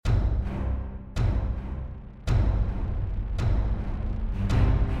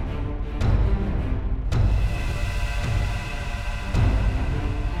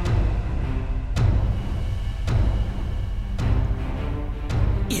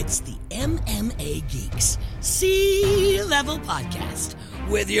It's the MMA Geeks C-Level Podcast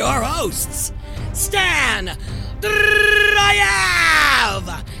with your hosts, Stan Drayev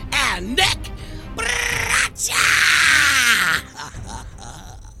and Nick Bracha.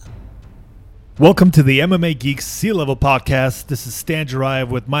 Welcome to the MMA Geeks C-Level Podcast. This is Stan Drayev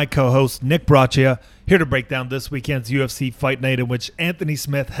with my co-host Nick Bracha, here to break down this weekend's UFC Fight Night, in which Anthony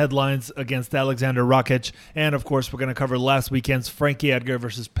Smith headlines against Aleksander Rakic. And, of course, we're going to cover last weekend's Frankie Edgar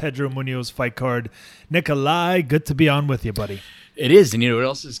versus Pedro Munhoz fight card. Nikolai, good to be on with you, buddy. It is, and you know what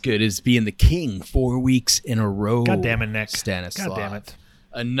else is good is being the king 4 weeks in a row. God damn it, Nick. Stanislav. God damn it.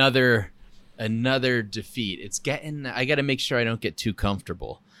 Another defeat. I got to make sure I don't get too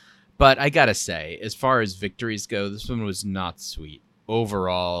comfortable. But I got to say, as far as victories go, this one was not sweet.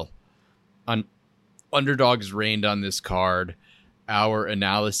 Overall, underdogs reigned on this card. Our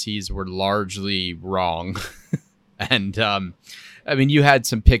analyses were largely wrong. And, I mean, you had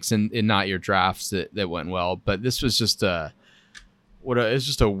some picks in not your drafts that went well, but this was just a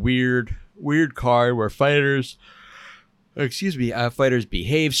weird card where fighters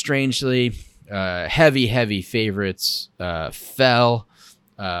behave strangely. Heavy favorites fell.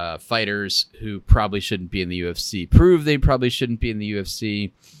 Fighters who probably shouldn't be in the UFC proved they probably shouldn't be in the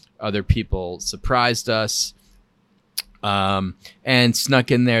UFC. Other people surprised us and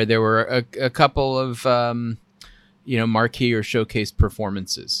snuck in there. There were a couple of marquee or showcase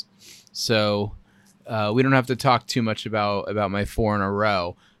performances. So we don't have to talk too much about my 4 in a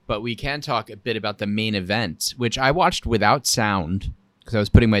row, but we can talk a bit about the main event, which I watched without sound because I was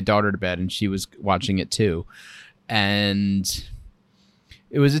putting my daughter to bed and she was watching it too. And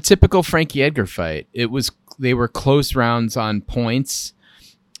it was a typical Frankie Edgar fight. They were close rounds on points,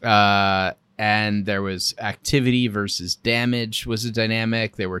 and there was activity versus damage was a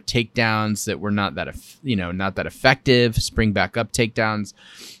dynamic. There were takedowns that were not that effective. Spring back up takedowns.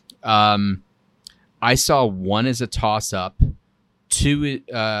 I saw 1 as a toss up, 2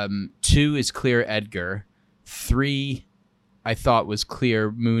 is clear Edgar, 3 I thought was clear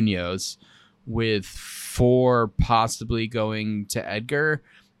Munhoz, with 4 possibly going to Edgar,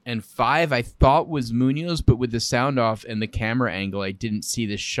 and 5 I thought was Munhoz, but with the sound off and the camera angle, I didn't see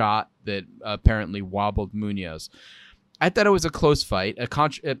the shot that apparently wobbled Munhoz. I thought it was a close fight, a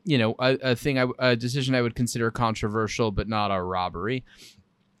decision I would consider controversial, but not a robbery.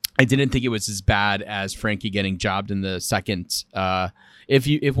 I didn't think it was as bad as Frankie getting jobbed in the second.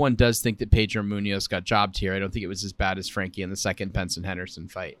 If one does think that Pedro Munhoz got jobbed here, I don't think it was as bad as Frankie in the second Benson Henderson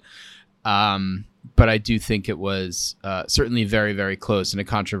fight. But I do think it was certainly very, very close and a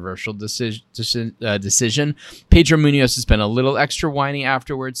controversial decision. Pedro Munhoz has been a little extra whiny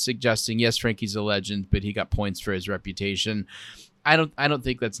afterwards, suggesting, yes, Frankie's a legend, but he got points for his reputation. I don't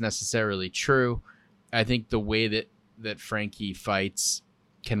think that's necessarily true. I think the way that Frankie fights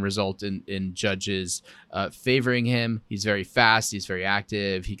can result in judges favoring him. He's very fast. He's very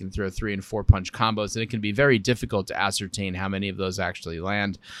active. He can throw 3 and 4 punch combos, and it can be very difficult to ascertain how many of those actually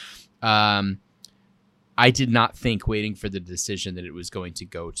land. I did not think waiting for the decision that it was going to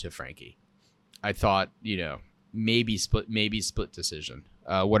go to Frankie. I thought, maybe split decision.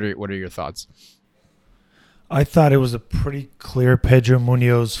 What are your thoughts? I thought it was a pretty clear Pedro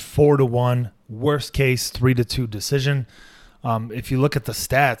Munhoz 4-1, worst case 3-2 decision. If you look at the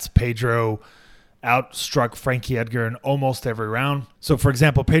stats, Pedro outstruck Frankie Edgar in almost every round. So, for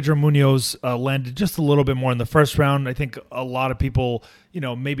example, Pedro Munhoz landed just a little bit more in the first round. I think a lot of people,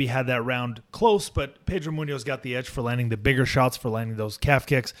 maybe had that round close, but Pedro Munhoz got the edge for landing the bigger shots, for landing those calf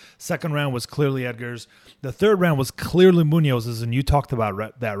kicks. Second round was clearly Edgar's. The third round was clearly Munhoz's, and you talked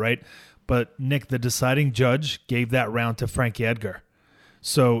about that, right? But, Nick, the deciding judge gave that round to Frankie Edgar.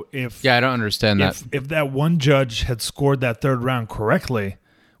 So I don't understand that. If that one judge had scored that third round correctly,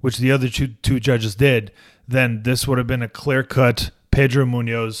 which the other two judges did, then this would have been a clear-cut Pedro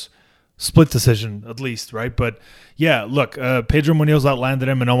Munhoz split decision, at least, right? But, yeah, look, Pedro Munhoz outlanded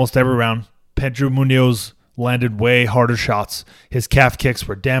him in almost every round. Pedro Munhoz landed way harder shots. His calf kicks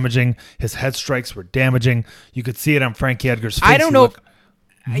were damaging. His head strikes were damaging. You could see it on Frankie Edgar's face. I don't know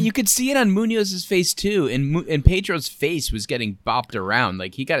you could see it on Munhoz's face too, and Pedro's face was getting bopped around.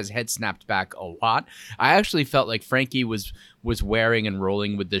 Like, he got his head snapped back a lot. I actually felt like Frankie was wearing and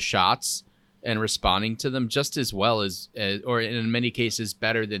rolling with the shots and responding to them just as well as or in many cases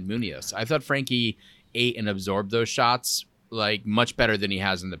better than Munhoz. I thought Frankie ate and absorbed those shots like much better than he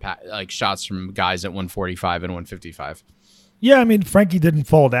has in the past, like shots from guys at 145 and 155. Yeah, I mean, Frankie didn't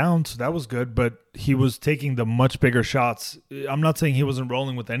fall down, so that was good, but he was taking the much bigger shots. I'm not saying he wasn't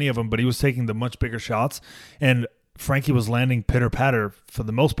rolling with any of them, but he was taking the much bigger shots. And Frankie was landing pitter-patter for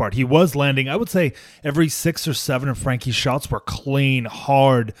the most part. He was landing, I would say, every 6 or 7 of Frankie's shots were clean,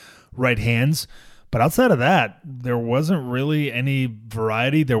 hard right hands. But outside of that, there wasn't really any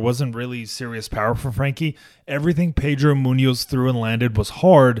variety. There wasn't really serious power for Frankie. Everything Pedro Munhoz threw and landed was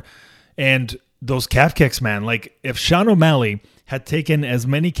hard. And those calf kicks, man, like if Sean O'Malley had taken as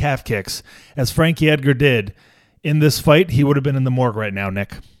many calf kicks as Frankie Edgar did in this fight, he would have been in the morgue right now,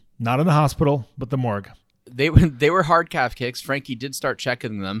 Nick. Not in the hospital, but the morgue. They were hard calf kicks. Frankie did start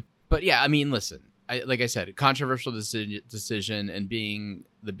checking them. But yeah, I mean, listen, like I said, controversial decision, and being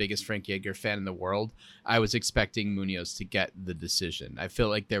the biggest Frankie Edgar fan in the world, I was expecting Munhoz to get the decision. I feel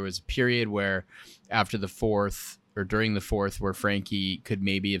like there was a period where after the fourth or during the fourth where Frankie could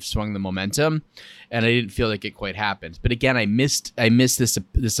maybe have swung the momentum, and I didn't feel like it quite happened. But again, I missed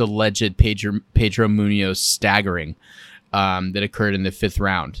this alleged Pedro Munhoz staggering that occurred in the 5th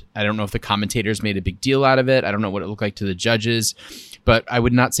round. I don't know if the commentators made a big deal out of it. I don't know what it looked like to the judges, but I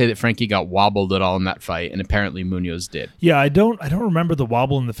would not say that Frankie got wobbled at all in that fight, and apparently Munhoz did. Yeah, I don't remember the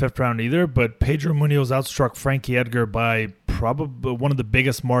wobble in the 5th round either, but Pedro Munhoz outstruck Frankie Edgar by probably one of the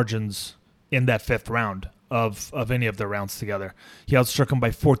biggest margins in that 5th round of any of the rounds together. He outstruck him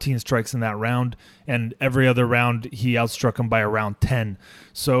by 14 strikes in that round, and every other round he outstruck him by around 10.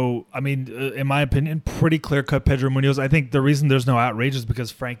 So, I mean, in my opinion, pretty clear-cut Pedro Munhoz. I think the reason there's no outrage is because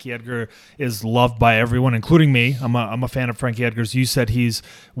Frankie Edgar is loved by everyone, including me. I'm a fan of Frankie Edgar's. You said he's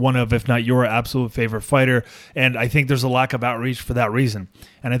one of, if not your absolute favorite fighter, and I think there's a lack of outreach for that reason.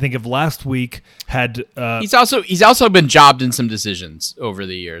 And I think if last week had... He's also been jobbed in some decisions over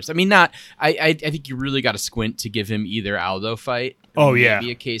the years. I mean, I think you really got to squint to give him either Aldo fight.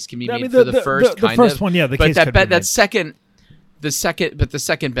 Maybe a case can be made for the first. The first one, yeah. The case could be made. The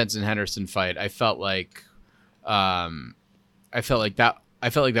second Benson Henderson fight, I felt like that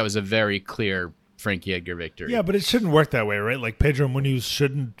was a very clear Frankie Edgar victory. Yeah, but it shouldn't work that way, right? Like Pedro Munhoz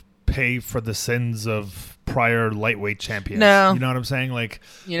shouldn't pay for the sins of prior lightweight champions. No, you know what I'm saying? Like,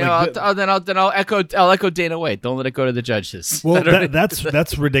 I'll echo Dana White. Don't let it go to the judges. Well,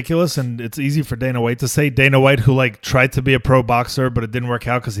 that's ridiculous, and it's easy for Dana White to say. Dana White, who like tried to be a pro boxer, but it didn't work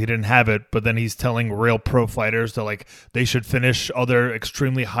out because he didn't have it. But then he's telling real pro fighters that they should finish other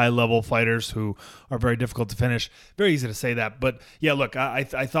extremely high level fighters who are very difficult to finish. Very easy to say that, but yeah, look, I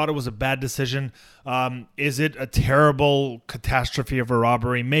thought it was a bad decision. Is it a terrible catastrophe of a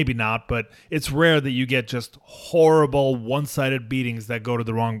robbery? Maybe not, but it's rare that you get just horrible one-sided beatings that go to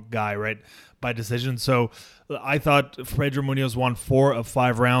the wrong guy, right, by decision. So I thought Pedro Munhoz won 4 of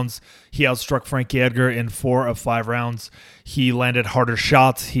 5 rounds. He outstruck Frankie Edgar in 4 of 5 rounds. He landed harder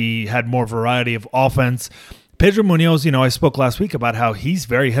shots. He had more variety of offense. Pedro Munhoz, I spoke last week about how he's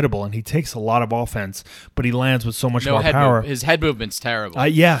very hittable and he takes a lot of offense, but he lands with so much more power. His head movement's terrible.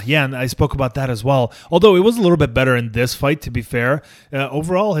 Yeah, and I spoke about that as well. Although it was a little bit better in this fight, to be fair.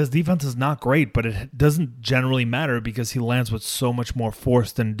 Overall, his defense is not great, but it doesn't generally matter because he lands with so much more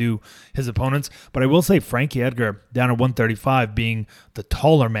force than do his opponents. But I will say Frankie Edgar, down at 135, being the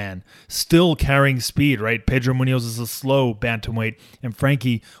taller man, still carrying speed, right? Pedro Munhoz is a slow bantamweight, and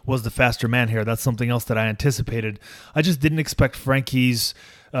Frankie was the faster man here. That's something else that I anticipated. I just didn't expect Frankie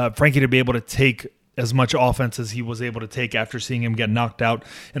to be able to take as much offense as he was able to take after seeing him get knocked out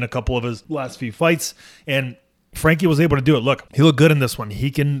in a couple of his last few fights. And Frankie was able to do it. Look, he looked good in this one.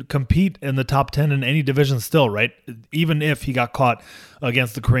 He can compete in the top 10 in any division still, right? Even if he got caught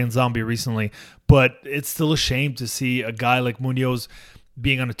against the Korean Zombie recently. But it's still a shame to see a guy like Munhoz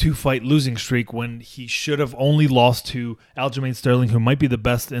being on a 2-fight losing streak when he should have only lost to Aljamain Sterling, who might be the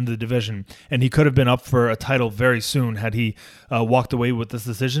best in the division, and he could have been up for a title very soon had he walked away with this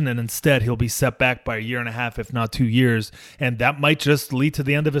decision, and instead he'll be set back by a year and a half, if not 2 years, and that might just lead to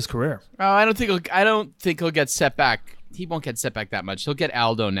the end of his career. Oh, I don't think he'll get set back. He won't get set back that much. He'll get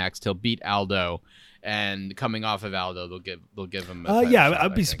Aldo next. He'll beat Aldo. And coming off of Aldo, they'll give him a title shot,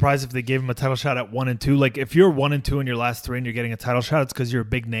 I'd be surprised if they gave him a title shot at 1 and 2. Like if you're 1 and 2 in your last 3 and you're getting a title shot, it's because you're a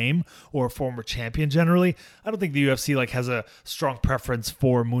big name or a former champion generally. I don't think the UFC has a strong preference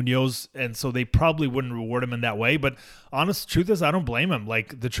for Munhoz, and so they probably wouldn't reward him in that way. But honest truth is, I don't blame him.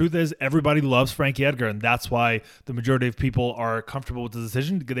 Like the truth is, everybody loves Frankie Edgar, and that's why the majority of people are comfortable with the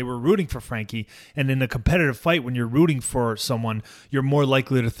decision because they were rooting for Frankie. And in a competitive fight, when you're rooting for someone, you're more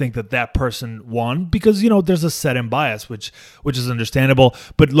likely to think that person won. Because, there's a set-in bias, which is understandable.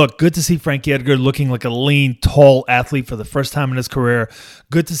 But look, good to see Frankie Edgar looking like a lean, tall athlete for the first time in his career.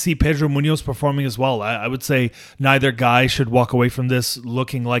 Good to see Pedro Munhoz performing as well. I would say neither guy should walk away from this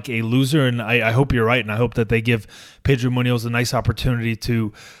looking like a loser, and I hope you're right, and I hope that they give Pedro Munhoz a nice opportunity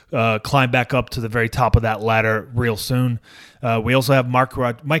to climb back up to the very top of that ladder real soon. We also have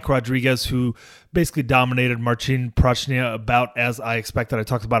Mike Rodriguez, who basically dominated Marcin Prochnia about as I expected. I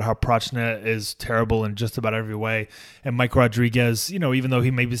talked about how Prochnia is terrible in just about every way. And Mike Rodriguez, even though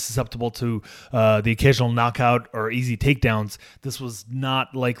he may be susceptible to the occasional knockout or easy takedowns, this was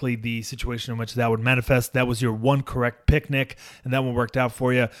not likely the situation in which that would manifest. That was your one correct pick, Nick, and that one worked out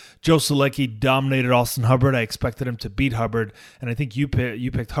for you. Joe Solecki dominated Austin Hubbard. I expected him to beat Hubbard, and I think you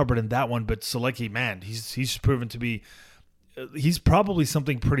picked Hubbard in that one, but Solecki, man, he's proven to be he's probably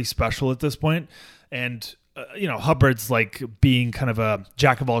something pretty special at this point. And, Hubbard's like being kind of a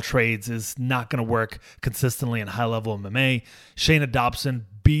jack of all trades is not going to work consistently in high level MMA. Shayna Dobson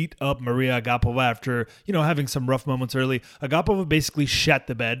beat up Maria Agapova after, having some rough moments early. Agapova basically shat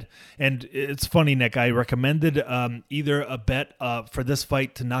the bed. And it's funny, Nick, I recommended either a bet for this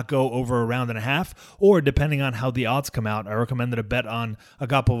fight to not go over a round and a half, or depending on how the odds come out, I recommended a bet on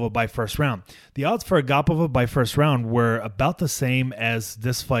Agapova by first round. The odds for Agapova by first round were about the same as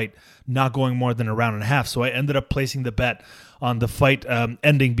this fight not going more than a round and a half. So I ended up placing the bet on the fight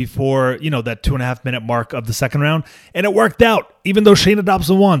ending before, that 2.5 minute mark of the second round. And it worked out, even though Shayna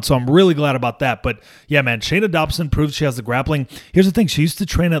Dobson won. So I'm really glad about that. But yeah, man, Shayna Dobson proved she has the grappling. Here's the thing. She used to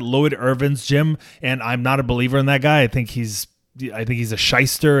train at Lloyd Irvin's gym, and I'm not a believer in that guy. I think he's a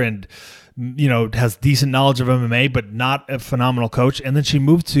shyster and, has decent knowledge of MMA, but not a phenomenal coach. And then she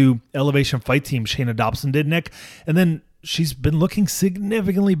moved to Elevation Fight Team, Shayna Dobson did, Nick. And then she's been looking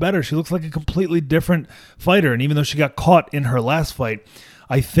significantly better. She looks like a completely different fighter. And even though she got caught in her last fight,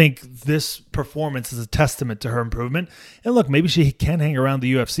 I think this performance is a testament to her improvement. And look, maybe she can hang around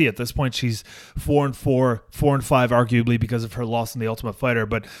the UFC. At this point, she's 4-4, 4-5, arguably because of her loss in the Ultimate Fighter.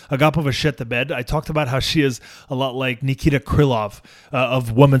 But Agapova shit the bed. I talked about how she is a lot like Nikita Krylov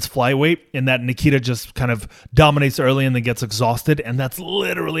of women's flyweight, in that Nikita just kind of dominates early and then gets exhausted. And that's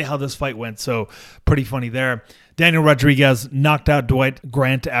literally how this fight went. So pretty funny there. Daniel Rodriguez knocked out Dwight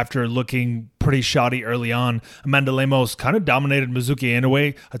Grant after looking pretty shoddy early on. Amanda Lemos kind of dominated Mizuki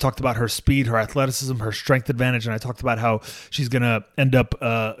Inoue. I talked about her speed, her athleticism, her strength advantage, and I talked about how she's going to end up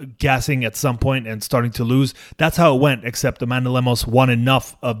gassing at some point and starting to lose. That's how it went, except Amanda Lemos won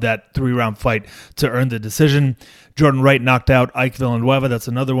enough of that 3-round fight to earn the decision. Jordan Wright knocked out Ike Villanueva. That's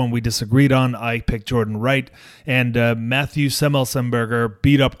another one we disagreed on. I picked Jordan Wright. And Matthew Semmelsenberger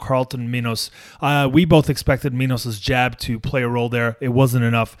beat up Carlton Minos. We both expected Minos' jab to play a role there. It wasn't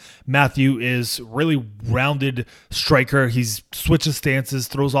enough. Matthew is really rounded striker. He switches stances,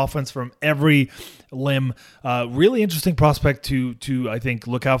 throws offense from every limb. Really interesting prospect to I think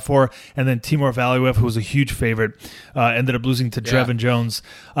look out for. And then Timur Valiev, who was a huge favorite, ended up losing to Trevin Jones.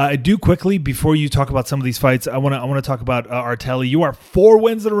 I do quickly, before you talk about some of these fights, I want to talk about Artelli. You are 4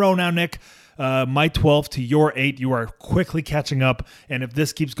 wins in a row now, Nick. My 12 to your 8. You are quickly catching up, and if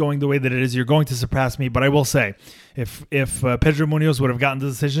this keeps going the way that it is, you're going to surpass me. But I will say, if Pedro Munhoz would have gotten the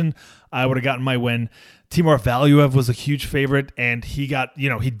decision, I would have gotten my win. Timur Valiev was a huge favorite, and he got,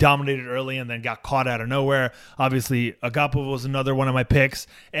 he dominated early and then got caught out of nowhere. Obviously, Agapova was another one of my picks,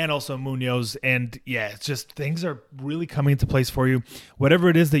 and also Munhoz. And yeah, it's just things are really coming into place for you. Whatever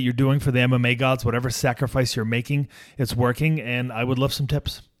it is that you're doing for the MMA gods, whatever sacrifice you're making, it's working, and I would love some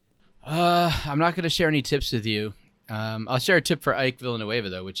tips. I'm not going to share any tips with you. I'll share a tip for Ike Villanueva,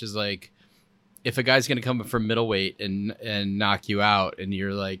 though, which is like, if a guy's going to come from middleweight and knock you out, and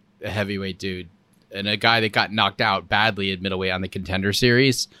you're like a heavyweight dude, and a guy that got knocked out badly at middleweight on the Contender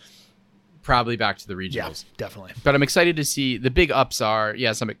Series, probably back to the regionals. Yeah, definitely. But I'm excited to see the big ups are,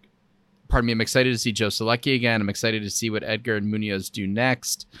 I'm excited to see Joe Solecki again. I'm excited to see what Edgar and Munhoz do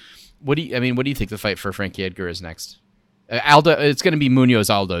next. What do you think the fight for Frankie Edgar is next? Aldo, it's going to be Munhoz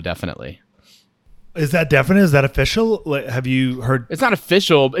Aldo, definitely. Is that definite? Is that official? Have you heard? It's not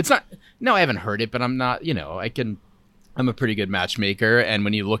official. It's not. No, I haven't heard it, but I'm not. I'm a pretty good matchmaker, and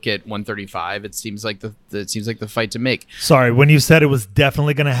when you look at 135, it seems like the fight to make. Sorry, when you said it was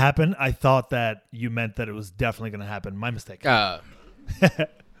definitely going to happen, I thought that you meant that it was definitely going to happen. My mistake.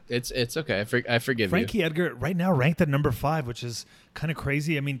 It's okay. I forgive Frankie you. Edgar right now ranked at number 5, which is kind of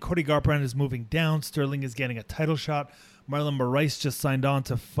crazy. I mean, Cody Garbrandt is moving down. Sterling is getting a title shot. Marlon Moraes just signed on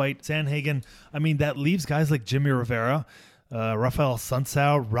to fight Sanhagen. I mean, that leaves guys like Jimmy Rivera, Rafael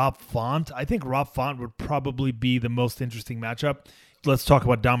Sunsao, Rob Font. I think Rob Font would probably be the most interesting matchup. Let's talk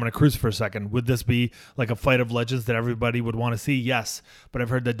about Dominic Cruz for a second. Would this be like a fight of legends that everybody would want to see? Yes, but I've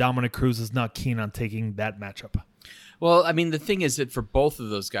heard that Dominic Cruz is not keen on taking that matchup. Well, I mean, the thing is that for both of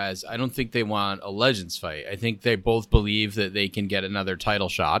those guys, I don't think they want a legends fight. I think they both believe that they can get another title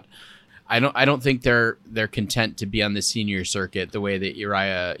shot. I don't think they're content to be on the senior circuit the way that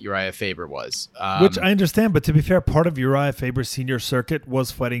Uriah Faber was. Which I understand, but to be fair, part of Uriah Faber's senior circuit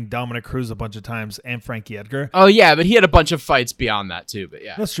was fighting Dominic Cruz a bunch of times and Frankie Edgar. Oh yeah, but he had a bunch of fights beyond that too. But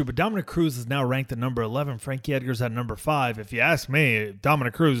yeah, that's true. But Dominic Cruz is now ranked at number 11. Frankie Edgar's at number 5. If you ask me,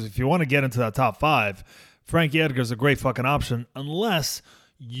 Dominic Cruz, if you want to get into that top 5, Frankie Edgar's a great fucking option, unless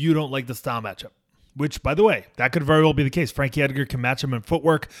you don't like the style matchup. Which, by the way, that could very well be the case. Frankie Edgar can match him in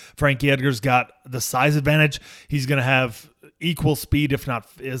footwork. Frankie Edgar's got the size advantage. He's going to have equal speed, if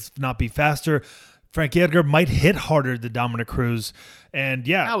not be faster. Frankie Edgar might hit harder than Dominic Cruz, and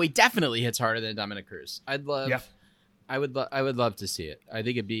yeah, he definitely hits harder than Dominic Cruz. I would love to see it. I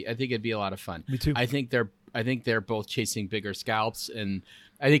think it'd be a lot of fun. Me too. I think they're both chasing bigger scalps, and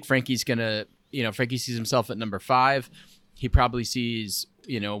I think Frankie's gonna, Frankie sees himself at number 5. He probably sees,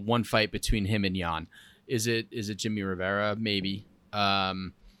 one fight between him and Jan. Is it Jimmy Rivera? Maybe.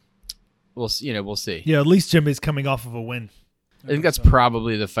 We'll see. Yeah, at least Jimmy's coming off of a win. I think that's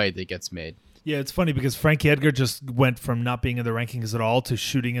probably the fight that gets made. Yeah, it's funny because Frankie Edgar just went from not being in the rankings at all to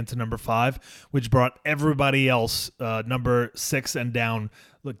shooting into number 5, which brought everybody else number 6 and down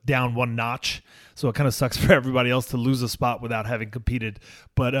one notch. So it kind of sucks for everybody else to lose a spot without having competed.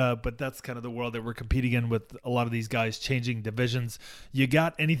 But that's kind of the world that we're competing in with a lot of these guys changing divisions. You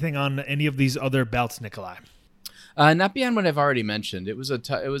got anything on any of these other bouts, Nikolai? Not beyond what I've already mentioned. It was a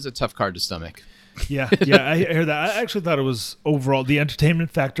tough card to stomach. Yeah, I hear that. I actually thought it was overall, the entertainment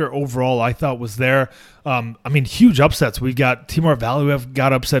factor overall, I thought was there. Huge upsets. We've got Timur Valiev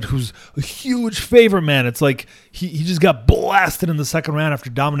got upset, who's a huge favorite, man. It's like he just got blasted in the second round after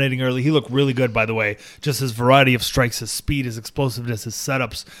dominating early. He looked really good, by the way. Just his variety of strikes, his speed, his explosiveness, his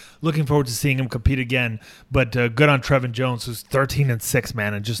setups. Looking forward to seeing him compete again. But good on Trevin Jones, who's 13-6,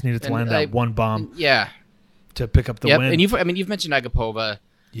 man, and just needed to land that one bomb. Yeah. To pick up the win. And you've mentioned Agapova.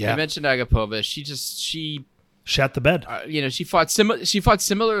 Yeah, I mentioned Agapova. She shat the bed. She fought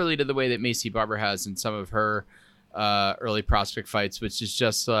similarly to the way that Macy Barber has in some of her early prospect fights, which is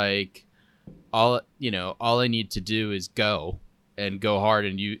just like all I need to do is go hard,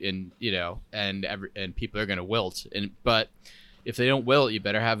 and people are going to wilt. But if they don't wilt, you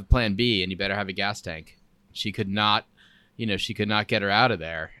better have a plan B, and you better have a gas tank. She could not get her out of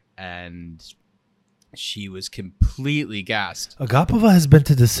there, and she was completely gassed. Agapova has been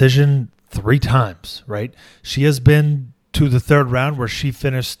to decision 3 times, right? She has been to the 3rd round where she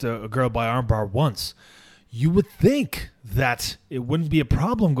finished a girl by armbar once. You would think that it wouldn't be a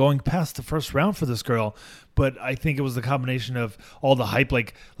problem going past the 1st round for this girl, but I think it was the combination of all the hype.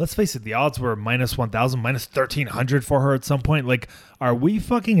 Like, let's face it, the odds were -1,000, -1,300 for her at some point. Like, are we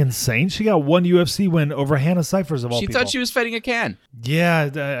fucking insane? She got 1 UFC win over Hannah Cyphers of all people. She thought she was fighting a can. Yeah,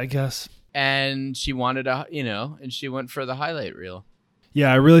 I guess. And she wanted and she went for the highlight reel.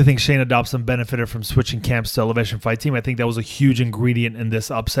 Yeah, I really think Shayna Dobson benefited from switching camps to Elevation Fight Team. I think that was a huge ingredient in this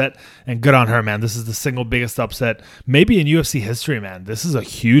upset, and good on her, man. This is the single biggest upset, maybe in UFC history, man. This is a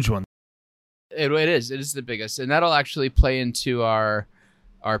huge one. It is. It is the biggest, and that'll actually play into our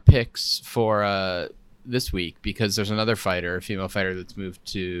picks for this week, because there's another fighter, a female fighter, that's moved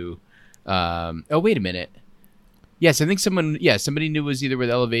to. Wait a minute. Yes, I think somebody knew it was either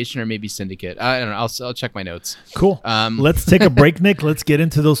with Elevation or maybe Syndicate. I don't know. I'll check my notes. Cool. Let's take a break, Nick. Let's get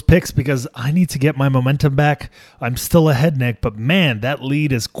into those picks because I need to get my momentum back. I'm still ahead, Nick, but man, that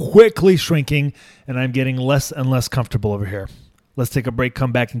lead is quickly shrinking, and I'm getting less and less comfortable over here. Let's take a break,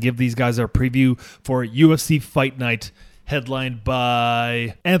 come back, and give these guys our preview for UFC Fight Night, headlined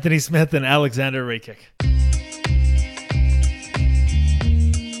by Anthony Smith and Aleksander Rakic.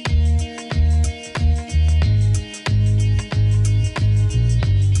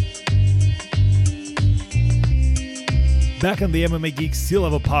 Back on the MMA Geeks Sea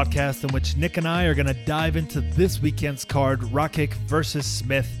Level podcast, in which Nick and I are going to dive into this weekend's card, Rakic versus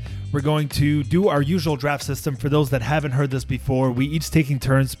Smith. We're going to do our usual draft system. For those that haven't heard this before, we each taking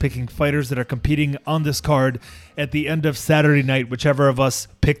turns picking fighters that are competing on this card. At the end of Saturday night, whichever of us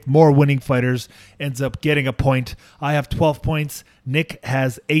picked more winning fighters ends up getting a point. I have 12 points. Nick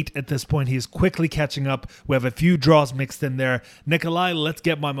has 8 at this point. He is quickly catching up. We have a few draws mixed in there. Nikolai, let's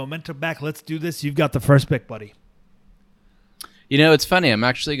get my momentum back. Let's do this. You've got the first pick, buddy. It's funny. I'm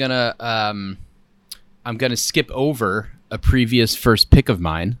actually gonna skip over a previous first pick of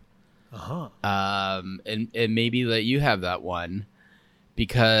mine, and maybe let you have that one,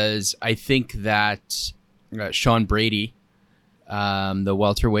 because I think that Sean Brady, the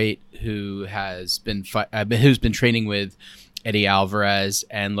welterweight who's been training with Eddie Alvarez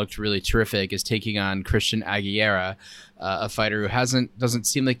and looked really terrific, is taking on Christian Aguilera, a fighter who doesn't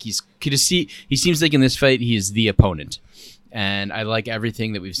seem like he seems like in this fight he is the opponent. And I like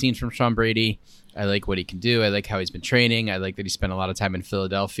everything that we've seen from Sean Brady. I like what he can do. I like how he's been training. I like that he spent a lot of time in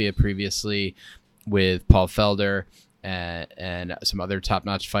Philadelphia previously with Paul Felder and some other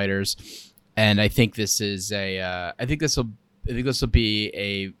top-notch fighters. And I think this is I think this will be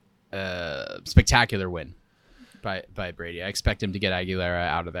a spectacular win by Brady. I expect him to get Aguilera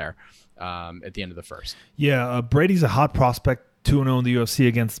out of there at the end of the first. Yeah, Brady's a hot prospect. 2-0 in the UFC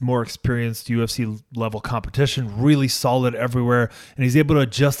against more experienced UFC-level competition. Really solid everywhere, and he's able to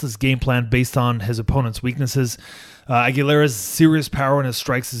adjust his game plan based on his opponent's weaknesses. Aguilera's serious power in his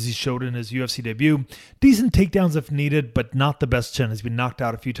strikes, as he showed in his UFC debut. Decent takedowns if needed, but not the best chin. He's been knocked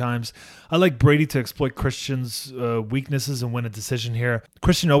out a few times. I like Brady to exploit Christian's weaknesses and win a decision here.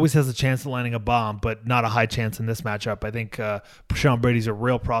 Christian always has a chance of landing a bomb, but not a high chance in this matchup. I think Sean Brady's a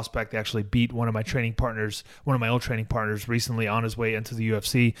real prospect. They actually beat one of my old training partners recently on his way into the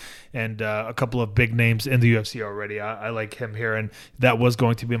UFC, and a couple of big names in the UFC already. I like him here, and that was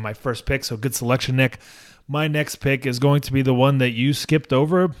going to be my first pick, so good selection, Nick. My next pick is going to be the one that you skipped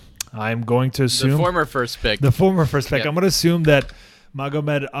over. I'm going to assume... The former first pick. Yep. I'm going to assume that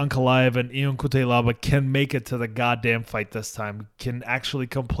Magomed Ankalaev and Ion Cutelaba can make it to the goddamn fight this time, can actually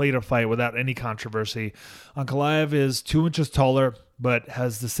complete a fight without any controversy. Ankalaev is 2 inches taller, but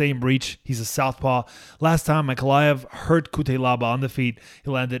has the same reach. He's a southpaw. Last time, Ankalaev hurt Cutelaba on the feet. He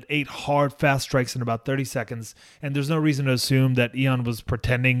landed 8 hard, fast strikes in about 30 seconds, and there's no reason to assume that Ion was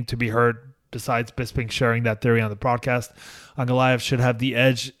pretending to be hurt, besides Bisping sharing that theory on the podcast. Ankalaev should have the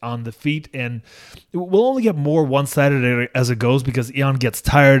edge on the feet, and we'll only get more one-sided as it goes because Ion gets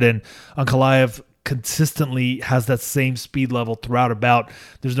tired, and Ankalaev consistently has that same speed level throughout a bout.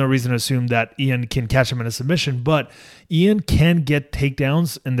 There's no reason to assume that Ian can catch him in a submission, but Ian can get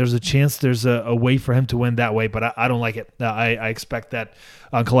takedowns, and there's a chance there's a way for him to win that way, but I don't like it. I expect that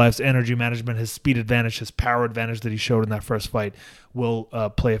Ankalaev's energy management, his speed advantage, his power advantage that he showed in that first fight will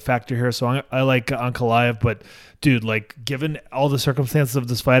play a factor here. So I like Ankalaev, but dude, like given all the circumstances of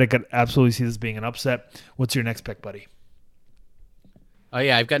this fight, I could absolutely see this being an upset. What's your next pick, buddy? Oh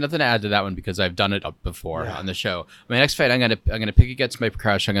yeah, I've got nothing to add to that one because I've done it up before on the show. My next fight, I'm gonna pick against my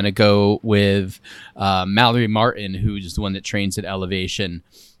crush. I'm gonna go with Mallory Martin, who's the one that trains at Elevation,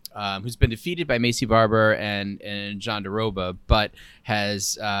 who's been defeated by Macy Barber and John DeRoba, but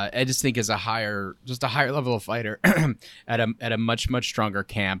has I just think is a higher level of fighter at a much stronger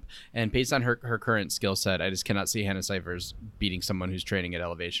camp. And based on her current skill set, I just cannot see Hannah Cifers beating someone who's training at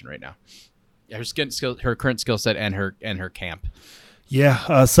Elevation right now. Yeah, her current skill set and her camp.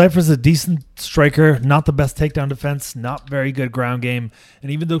 Yeah, Cypher's a decent striker, not the best takedown defense, not very good ground game. And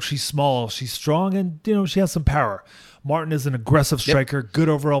even though she's small, she's strong and, she has some power. Martin is an aggressive striker, good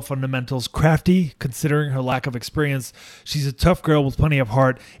overall fundamentals, crafty considering her lack of experience. She's a tough girl with plenty of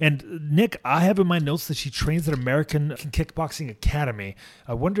heart. And Nick, I have in my notes that she trains at American Kickboxing Academy.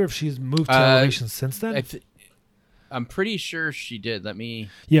 I wonder if she's moved to Elevation since then. I'm pretty sure she did.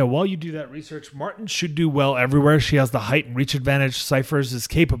 Yeah, while you do that research, Martin should do well everywhere. She has the height and reach advantage. Cifers is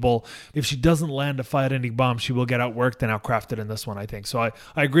capable. If she doesn't land a fight-ending bomb, she will get outworked and outcrafted in this one, I think. So I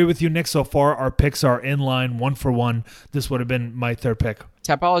agree with you, Nick. So far, our picks are in line, 1-for-1. This would have been my third pick.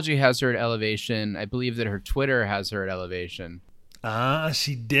 Tapology has her at Elevation. I believe that her Twitter has her at Elevation.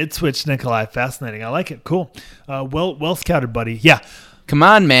 She did switch, Nikolai. Fascinating. I like it. Cool. Well scouted, buddy. Yeah. Come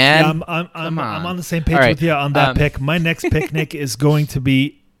on, man. Yeah, I'm on the same page with you on that pick. My next pick, Nick, is going to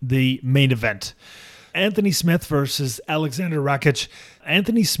be the main event. Anthony Smith versus Aleksander Rakic.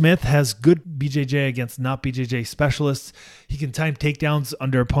 Anthony Smith has good BJJ against not BJJ specialists. He can time takedowns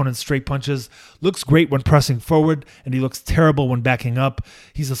under opponents' straight punches. Looks great when pressing forward, and he looks terrible when backing up.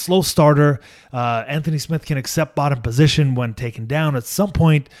 He's a slow starter. Anthony Smith can accept bottom position when taken down. At some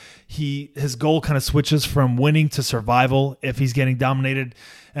point, his goal kind of switches from winning to survival if he's getting dominated.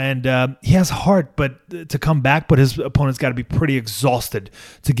 And he has heart to come back, but his opponent's got to be pretty exhausted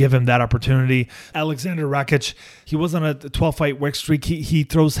to give him that opportunity. Aleksander Rakic, he was on a 12-fight work streak. He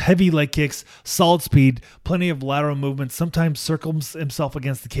throws heavy leg kicks, solid speed, plenty of lateral movement, sometimes circles himself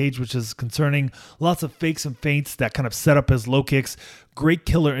against the cage, which is concerning. Lots of fakes and feints that kind of set up his low kicks. Great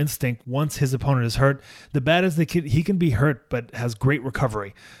killer instinct once his opponent is hurt. The bad is that he can be hurt, but has great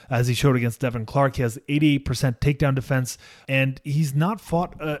recovery. As he showed against Devin Clark, he has 88% takedown defense, and he's not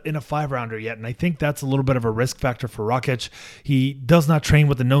fought in a 5-rounder yet, and I think that's a little bit of a risk factor for Rakic. He does not train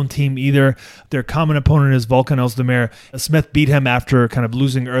with the known team either. Their common opponent is Volkan Ozdemir. Smith beat him after kind of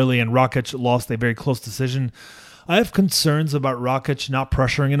losing early, and Rakic lost a very close decision. I have concerns about Rakic not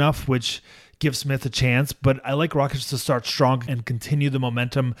pressuring enough, which give Smith a chance, but I like Rakic to start strong and continue the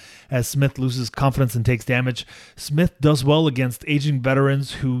momentum as Smith loses confidence and takes damage. Smith does well against aging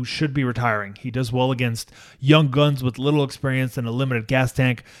veterans who should be retiring. He does well against young guns with little experience and a limited gas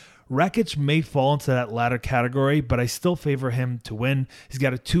tank. Rakic may fall into that latter category, but I still favor him to win. He's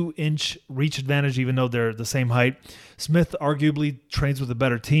got a 2-inch reach advantage, even though they're the same height. Smith arguably trains with a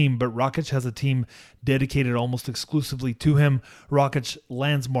better team, but Rakic has a team dedicated almost exclusively to him. Rakic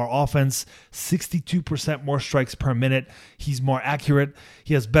lands more offense, 62% more strikes per minute. He's more accurate.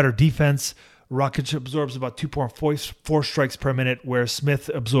 He has better defense. Rakic absorbs about 2.4 strikes per minute, where Smith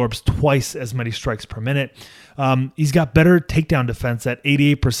absorbs twice as many strikes per minute. He's got better takedown defense at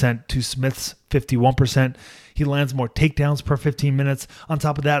 88% to Smith's 51%. He lands more takedowns per 15 minutes. On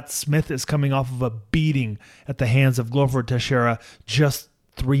top of that, Smith is coming off of a beating at the hands of Glover Teixeira just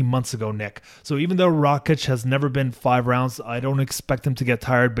 3 months ago, Nick. So even though Rakic has never been 5 rounds, I don't expect him to get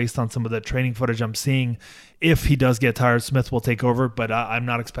tired based on some of the training footage I'm seeing. If he does get tired, Smith will take over, but I'm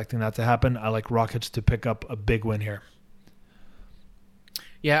not expecting that to happen. I like Rakic to pick up a big win here.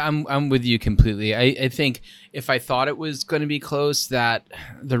 Yeah, I'm with you completely. I think if I thought it was going to be close, that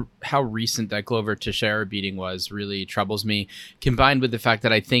how recent that Glover Teixeira beating was really troubles me, combined with the fact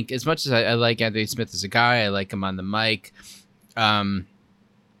that I think as much as I like Anthony Smith as a guy, I like him on the mic. I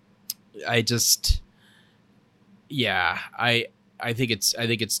think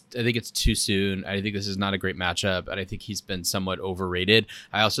it's too soon. I think this is not a great matchup, and I think he's been somewhat overrated.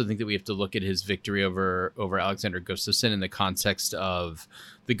 I also think that we have to look at his victory over Alexander Gustafsson in the context of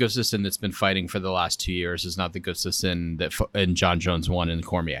the Gustafsson that's been fighting for the last 2 years is not the Gustafsson that and John Jones won in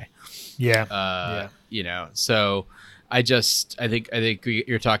Cormier. Yeah. You know, so I think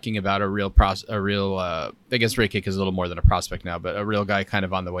you're talking about a real I guess Rakic is a little more than a prospect now, but a real guy kind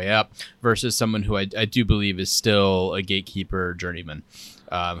of on the way up versus someone who I do believe is still a gatekeeper journeyman,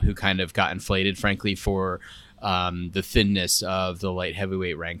 who kind of got inflated, frankly, for the thinness of the light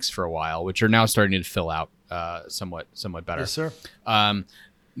heavyweight ranks for a while, which are now starting to fill out somewhat better. Yes, sir.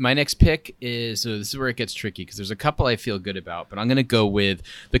 My next pick is, so this is where it gets tricky because there's a couple I feel good about, but I'm going to go with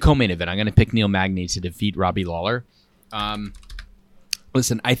the co-main event. I'm going to pick Neil Magny to defeat Robbie Lawler.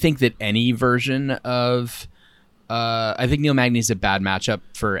 Listen, I think that any version of I think Neil Magny's a bad matchup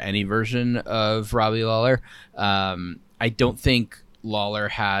for any version of Robbie Lawler. I don't think Lawler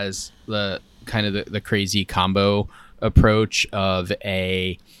has the kind of the crazy combo approach of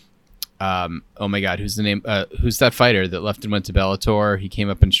a oh my god, who's the name? Who's that fighter that left and went to Bellator? He came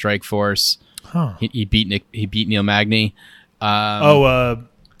up in Strikeforce. Huh. He beat Neil Magny.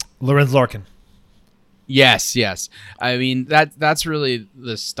 Lorenz Larkin. Yes. I mean that's really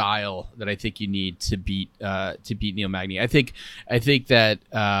the style that I think you need to beat Neil Magny. I think that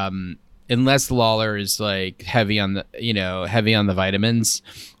unless Lawler is like heavy on the vitamins,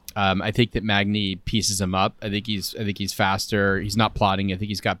 I think that Magny pieces him up. I think he's faster. He's not plotting. I think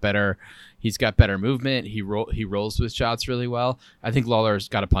he's got better movement. He rolls with shots really well. I think Lawler's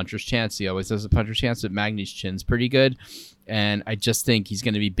got a puncher's chance. He always has a puncher's chance, but Magny's chin's pretty good. And I just think he's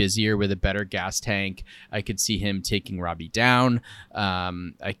going to be busier with a better gas tank. I could see him taking Robbie down.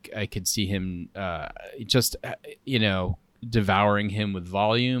 I could see him devouring him with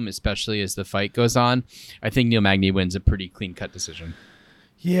volume, especially as the fight goes on. I think Neil Magny wins a pretty clean-cut decision.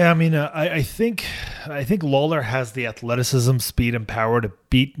 Yeah, I mean, I think Lawler has the athleticism, speed, and power to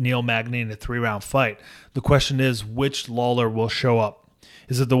beat Neil Magny in a 3-round fight. The question is, which Lawler will show up?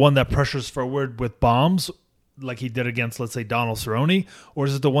 Is it the one that pressures forward with bombs, like he did against, let's say, Donald Cerrone, or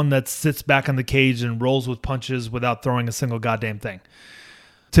is it the one that sits back in the cage and rolls with punches without throwing a single goddamn thing?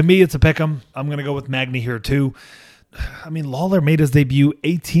 To me, it's a pick'em. I'm going to go with Magny here too. I mean, Lawler made his debut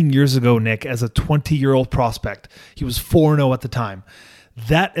 18 years ago, Nick, as a 20-year-old prospect. He was 4-0 at the time.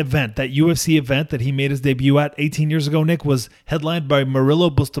 That event, that UFC event that he made his debut at 18 years ago, Nick, was headlined by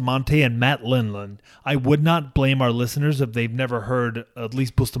Murilo Bustamante and Matt Lindland. I would not blame our listeners if they've never heard at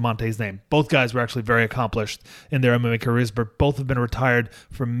least Bustamante's name. Both guys were actually very accomplished in their MMA careers, but both have been retired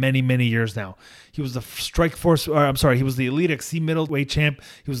for many, many years now. He was the he was the Elite XC middleweight champ.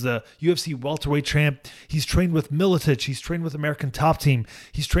 He was the UFC welterweight champ. He's trained with Miletich. He's trained with American Top Team.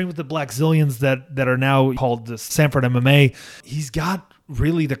 He's trained with the Black Zillions that are now called the Sanford MMA. He's got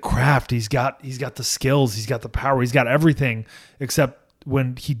really the craft. He's got the skills. He's got the power. He's got everything except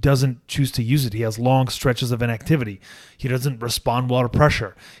when he doesn't choose to use it. He has long stretches of inactivity. He doesn't respond well to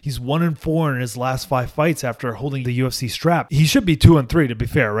pressure. He's 1-4 in his last 5 fights after holding the UFC strap. He should be 2-3 to be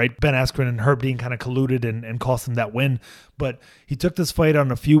fair, right? Ben Askren and Herb Dean kind of colluded and cost him that win. But he took this fight on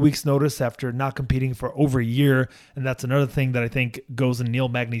a few weeks' notice after not competing for over a year. And that's another thing that I think goes in Neil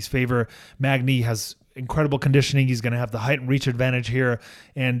Magny's favor. Magny has incredible conditioning. He's going to have the height and reach advantage here.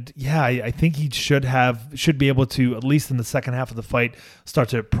 And yeah, I think he should be able to, at least in the second half of the fight, start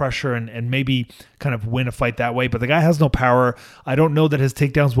to pressure and maybe kind of win a fight that way. But the guy has no power. I don't know that his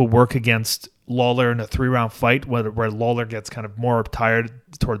takedowns will work against Lawler in a 3-round fight, where Lawler gets kind of more tired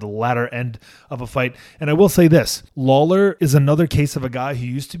toward the latter end of a fight. And I will say this, Lawler is another case of a guy who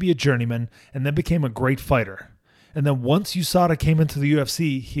used to be a journeyman and then became a great fighter. And then once USADA came into the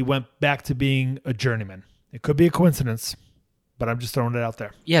UFC, he went back to being a journeyman. It could be a coincidence, but I'm just throwing it out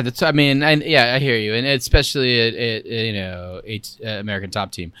there. Yeah, I hear you, and especially American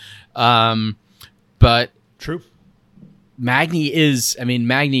Top Team, but true. Magny is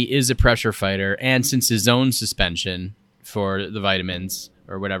a pressure fighter, and since his own suspension for the vitamins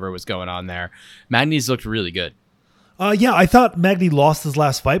or whatever was going on there, Magny's looked really good. Yeah, I thought Magny lost his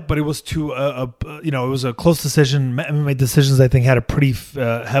last fight, but it was it was a close decision. MMA decisions, I think, had it pretty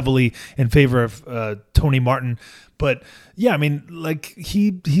heavily in favor of Tony Martin. But yeah, I mean, like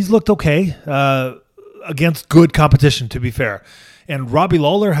he's looked okay against good competition, to be fair. And Robbie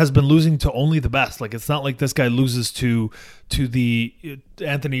Lawler has been losing to only the best. Like, it's not like this guy loses to the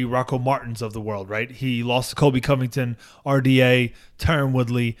Anthony Rocco Martins of the world, right? He lost to Colby Covington, RDA, Tyron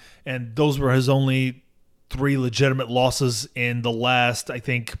Woodley, and those were his only 3 legitimate losses in the last, I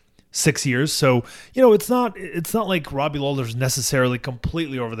think, 6 years. So, it's not like Robbie Lawler's necessarily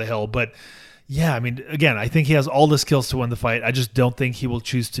completely over the hill, but yeah, I mean, again, I think he has all the skills to win the fight. I just don't think he will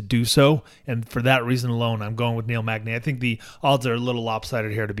choose to do so. And for that reason alone, I'm going with Neil Magny. I think the odds are a little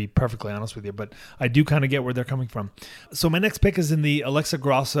lopsided here, to be perfectly honest with you, but I do kind of get where they're coming from. So my next pick is in the Alexa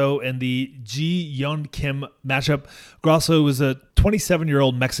Grasso and the Ji Yeon Kim matchup. Grasso is a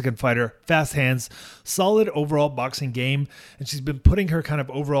 27-year-old Mexican fighter, fast hands, solid overall boxing game, and she's been putting her kind of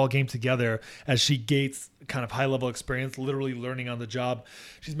overall game together as she gains kind of high-level experience, literally learning on the job.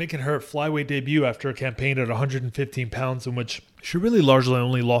 She's making her flyweight debut after a campaign at 115 pounds in which she really largely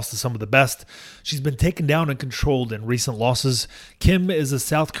only lost to some of the best. She's been taken down and controlled in recent losses. Kim is a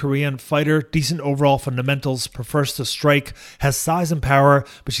South Korean fighter, decent overall fundamentals, prefers to strike, has size and power,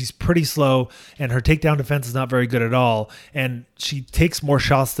 but she's pretty slow, and her takedown defense is not very good at all. And she takes more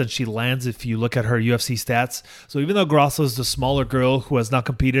shots than she lands if you look at her UFC stats. So even though Grasso is the smaller girl who has not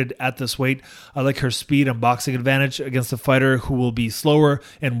competed at this weight, I like her speed and boxing advantage against a fighter who will be slower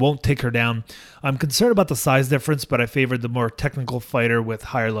and won't take her down. I'm concerned about the size difference, but I favored the more technical fighter with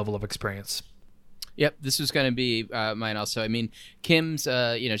higher level of experience. Yep, this was going to be mine also. I mean, Kim's,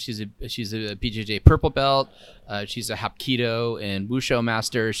 she's a BJJ purple belt. She's a Hapkido and Wushu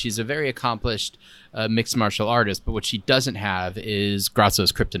master. She's a very accomplished mixed martial artist, but what she doesn't have is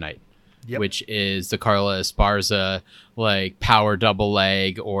Grasso's kryptonite, which is the Carla Esparza like power double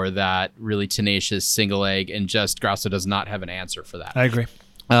leg or that really tenacious single leg, and just Grasso does not have an answer for that. I agree.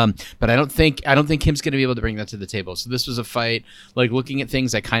 But I don't think Kim's going to be able to bring that to the table. So this was a fight, like looking at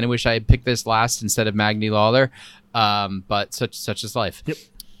things, I kind of wish I had picked this last instead of Magny Lawler. But such is life. Yep.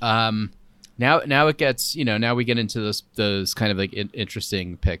 Now it gets, now we get into those kind of like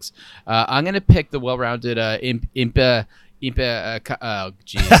interesting picks. I'm going to pick the well-rounded Impa. Oh,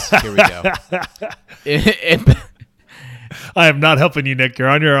 jeez. Here we go. I am not helping you, Nick. You're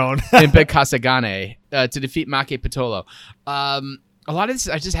on your own. Impa Kasagane to defeat Make Pitolo. A lot of this,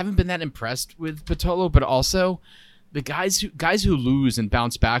 I just haven't been that impressed with Pitolo, but also the guys who lose and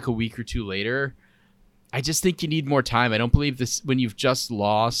bounce back a week or two later, I just think you need more time. I don't believe this when you've just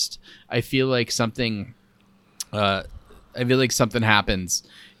lost. I feel like something happens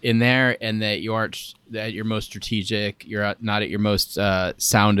in there, and that you aren't at your most strategic. You're not at your most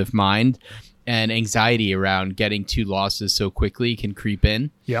sound of mind, and anxiety around getting 2 losses so quickly can creep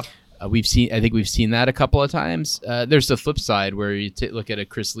in. Yep. I think we've seen that a couple of times. There's the flip side where you look at a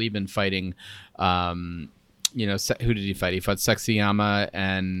Chris Lieben fighting, who did he fight? He fought Sexyama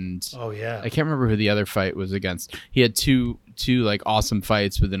and I can't remember who the other fight was against. He had two like awesome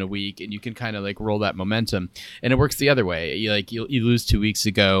fights within a week, and you can kind of like roll that momentum, and it works the other way. You lose 2 weeks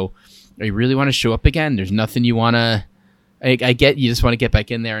ago. You really want to show up again. There's nothing you want to. I get you just want to get back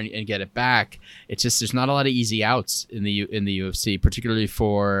in there and get it back. It's just there's not a lot of easy outs in the UFC, particularly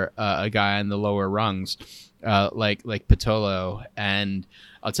for a guy on the lower rungs like Pitolo. And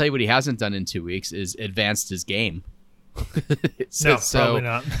I'll tell you what he hasn't done in 2 weeks is advanced his game. Probably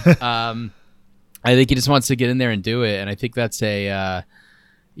not. I think he just wants to get in there and do it, and I think that's I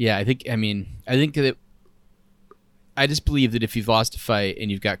think that. I just believe that if you've lost a fight and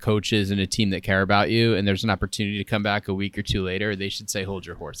you've got coaches and a team that care about you, and there's an opportunity to come back a week or two later, they should say, hold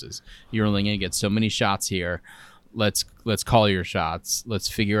your horses. You're only going to get so many shots here. Let's call your shots. Let's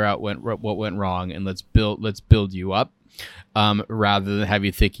figure out what went wrong, and let's build you up, rather than have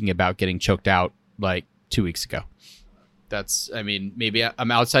you thinking about getting choked out like 2 weeks ago. Maybe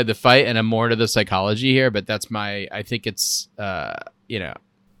I'm outside the fight and I'm more into the psychology here, but I think it's,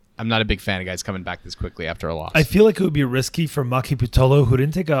 I'm not a big fan of guys coming back this quickly after a loss. I feel like it would be risky for Maki Pitolo, who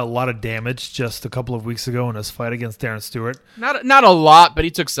didn't take a lot of damage just a couple of weeks ago in his fight against Darren Stewart. Not a lot, but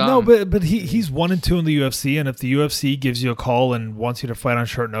he took some. No, but he's 1-2 in the UFC, and if the UFC gives you a call and wants you to fight on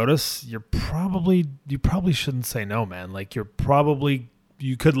short notice, you probably shouldn't say no, man. Like you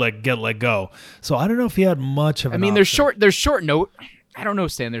could let go. So I don't know if he had much of an option. There's short note. I don't know,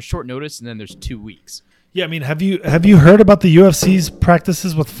 Stan. There's short notice, and then there's 2 weeks. Yeah, I mean, have you heard about the UFC's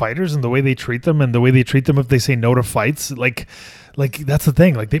practices with fighters and the way they treat them and the way they treat them if they say no to fights? Like that's the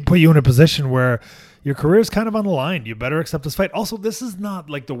thing. Like they put you in a position where your career is kind of on the line. You better accept this fight. Also, this is not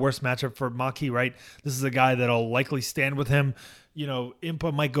like the worst matchup for Maki, right? This is a guy that'll likely stand with him.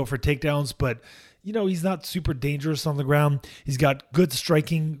 Impa might go for takedowns, but he's not super dangerous on the ground. He's got good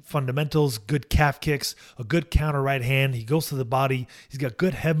striking fundamentals, good calf kicks, a good counter right hand. He goes to the body. He's got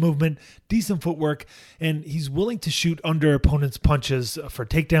good head movement, decent footwork, and he's willing to shoot under opponents' punches for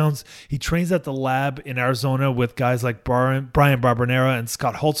takedowns. He trains at the lab in Arizona with guys like Brian Barbanera and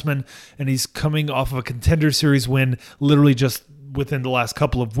Scott Holtzman, and he's coming off of a Contender Series win literally just within the last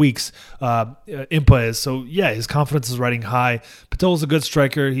couple of weeks. Impa is. So yeah, his confidence is riding high. Pitolo's a good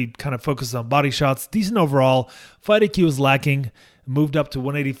striker. He kind of focuses on body shots. Decent overall. Fight IQ is lacking. Moved up to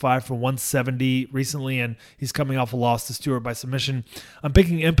 185 from 170 recently, and he's coming off a loss to Stewart by submission. I'm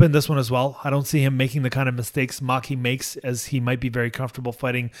picking Impa in this one as well. I don't see him making the kind of mistakes Maki makes, as he might be very comfortable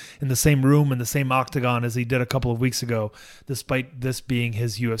fighting in the same room, in the same octagon as he did a couple of weeks ago, despite this being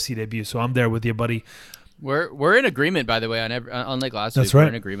his UFC debut. So I'm there with you, buddy. We're in agreement, by the way, on unlike last week. Right. We're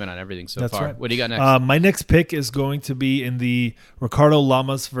in agreement on everything so far. Right. What do you got next? My next pick is going to be in the Ricardo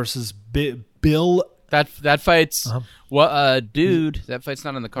Lamas versus Bill. That fight's dude. That fight's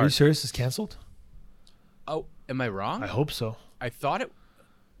not on the card. Are you serious? It's canceled? Oh, am I wrong? I hope so. I thought it.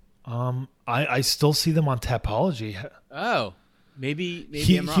 I still see them on Tapology. Oh. Maybe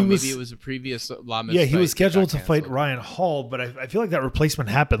I'm wrong. Maybe it was a previous Lamas. Yeah, he was scheduled to fight Ryan Hall, but I feel like that replacement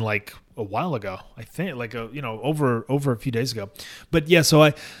happened like a while ago. I think over a few days ago. But yeah, so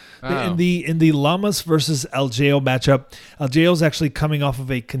in the Lamas versus Algeo matchup, Algeo's actually coming off of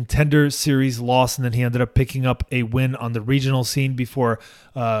a Contender Series loss, and then he ended up picking up a win on the regional scene before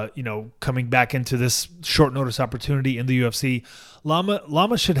coming back into this short notice opportunity in the UFC.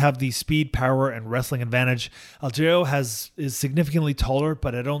 Lama should have the speed, power, and wrestling advantage. Algeo is significantly taller,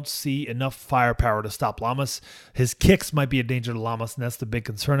 but I don't see enough firepower to stop Lamas. His kicks might be a danger to Lamas, and that's the big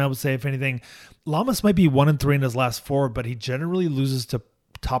concern, I would say, if anything. Lamas might be 1-3 in his last 4, but he generally loses to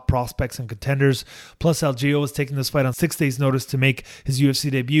top prospects and contenders. Plus, Algeo is taking this fight on 6 days' notice to make his UFC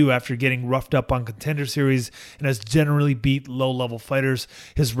debut after getting roughed up on Contender Series and has generally beat low-level fighters.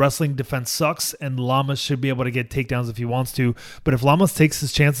 His wrestling defense sucks, and Lamas should be able to get takedowns if he wants to. But if Lamas takes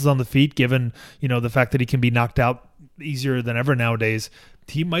his chances on the feet, given the fact that he can be knocked out easier than ever nowadays,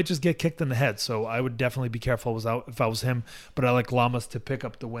 he might just get kicked in the head. So I would definitely be careful if I was him. But I like Lamas to pick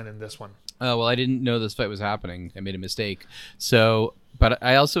up the win in this one. Well, I didn't know this fight was happening. I made a mistake. But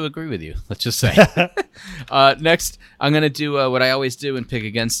I also agree with you, let's just say. Next, I'm going to do what I always do and pick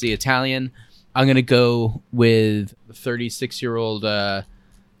against the Italian. I'm going to go with 36-year-old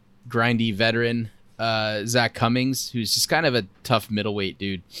grindy veteran Zach Cummings, who's just kind of a tough middleweight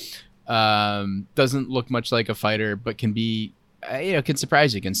dude. Doesn't look much like a fighter, but can be, can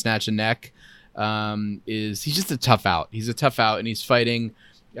surprise you, can snatch a neck. He's just a tough out. He's a tough out, and he's fighting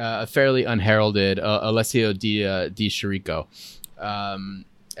a fairly unheralded Alessio Di Chirico. And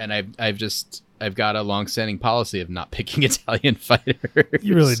I've got a long-standing policy of not picking Italian fighters.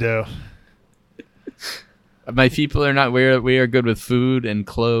 You really do. My people are not. We are good with food and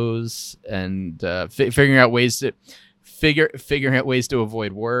clothes and figuring out ways to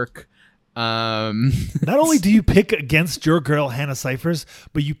avoid work. Not only do you pick against your girl Hannah Cyphers,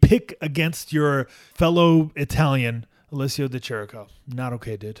 but you pick against your fellow Italian Alessio Di Chirico. Not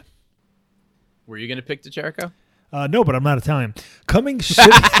okay, dude. Were you going to pick Di Chirico? No, but I'm not Italian. Cummings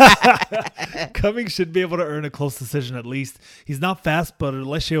should be able to earn a close decision at least. He's not fast, but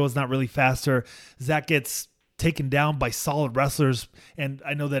Alessio is not really faster. Zach gets taken down by solid wrestlers, and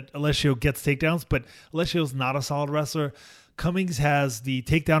I know that Alessio gets takedowns, but Alessio's not a solid wrestler. Cummings has the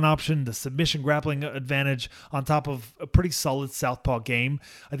takedown option, the submission grappling advantage on top of a pretty solid southpaw game.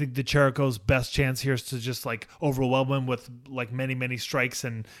 I think Di Chirico's best chance here is to just overwhelm him with many strikes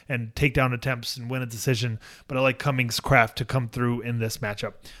and takedown attempts and win a decision. But I like Cummings' craft to come through in this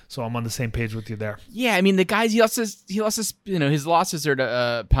matchup. So I'm on the same page with you there. Yeah, I mean the guys he lost his losses are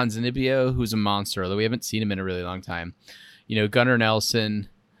to Ponzinibbio, who's a monster, although we haven't seen him in a really long time. Gunnar Nelson.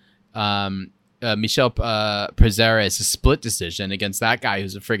 Michel Pereira a split decision against that guy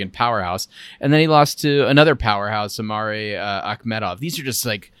who's a friggin' powerhouse. And then he lost to another powerhouse, Amari Akhmedov. These are just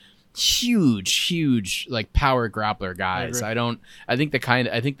like huge like power grappler guys. I think the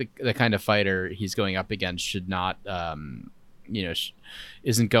kind of fighter he's going up against should not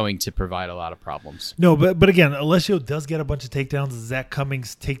isn't going to provide a lot of problems. No, but again, Alessio does get a bunch of takedowns. Zach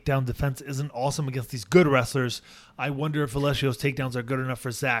Cummings' takedown defense isn't awesome against these good wrestlers. I wonder if Alessio's takedowns are good enough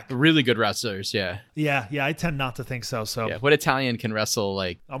for Zach. Really good wrestlers, yeah. Yeah, I tend not to think so. So yeah, what Italian can wrestle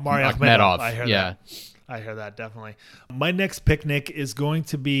like Amari Akhmedov? I hear that. I hear that, definitely. My next pick, Nick, is going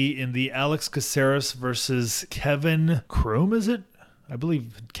to be in the Alex Caceres versus Kevin Kroom, is it? I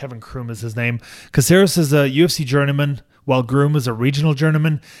believe Kevin Kroom is his name. Caceres is a UFC journeyman, while Groom is a regional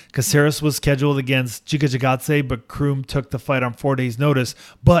journeyman. Caceres was scheduled against Giga Jagátse, but Kroom took the fight on 4 days' notice.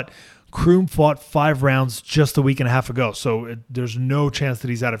 But Kroom fought 5 rounds just a week and a half ago, so there's no chance that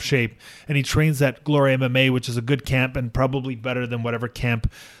he's out of shape. And he trains at Glory MMA, which is a good camp and probably better than whatever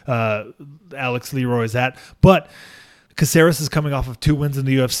camp Alex Leroy is at. But Caceres is coming off of 2 wins in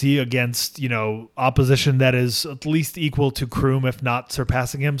the UFC against, opposition that is at least equal to Kroom, if not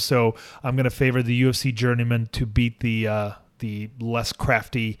surpassing him. So I'm going to favor the UFC journeyman to beat the less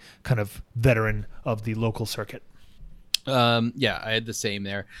crafty kind of veteran of the local circuit. Yeah, I had the same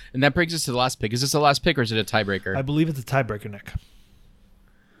there. And that brings us to the last pick. Is this the last pick or is it a tiebreaker? I believe it's a tiebreaker, Nick.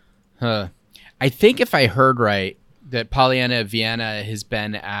 I think if I heard right, that Polyana Viana has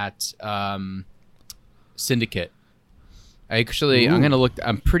been at Syndicate. I'm going to look.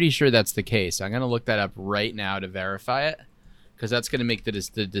 I'm pretty sure that's the case. I'm going to look that up right now to verify it, because that's going to make I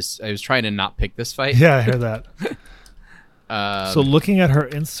was trying to not pick this fight. Yeah, I heard that. So looking at her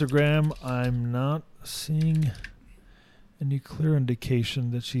Instagram, I'm not seeing any clear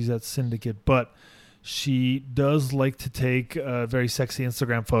indication that she's at Syndicate, but she does like to take very sexy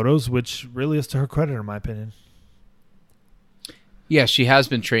Instagram photos, which really is to her credit, in my opinion. Yeah, she has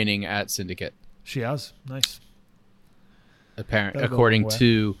been training at Syndicate. She has. Nice. According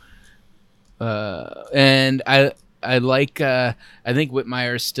to, and I like. I think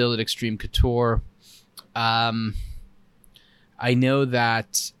Whitmire is still at Extreme Couture. I know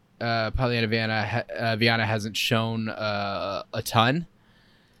that Polyana Viana hasn't shown a ton,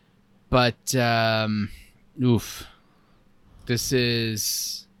 but this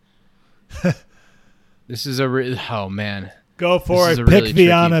is oh man, go for it. Pick really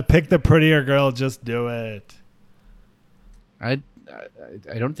Viana. Pick the prettier girl. Just do it. I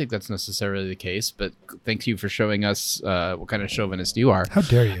don't think that's necessarily the case, but thank you for showing us what kind of chauvinist you are. How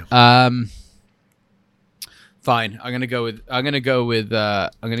dare you? Fine. I'm gonna go with Polyana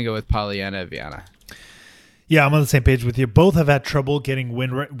Viana. Yeah, I'm on the same page with you. Both have had trouble getting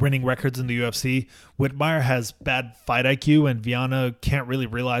winning records in the UFC. Whitmire has bad fight IQ, and Viana can't really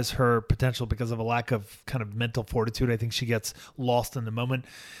realize her potential because of a lack of kind of mental fortitude. I think she gets lost in the moment.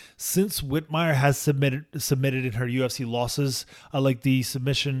 Since Whitmire has submitted in her UFC losses, I like the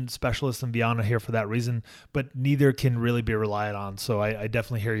submission specialist in Viana here for that reason, but neither can really be relied on. So I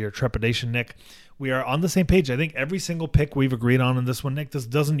definitely hear your trepidation, Nick. We are on the same page. I think every single pick we've agreed on in this one, Nick. This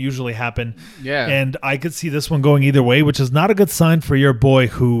doesn't usually happen. Yeah. And I could see this one going either way, which is not a good sign for your boy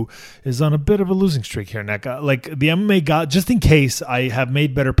who is on a bit of a losing streak here, Nick. Like the MMA God, just in case I have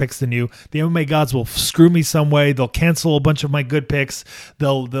made better picks than you, the MMA gods will screw me some way. They'll cancel a bunch of my good picks.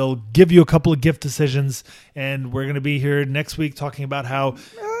 They'll give you a couple of gift decisions, and we're going to be here next week talking about how,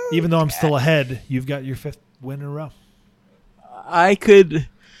 even though I'm still ahead, you've got your 5th win in a row. I could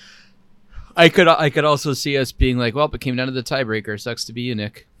also see us being like, well, it came down to the tiebreaker. Sucks to be you,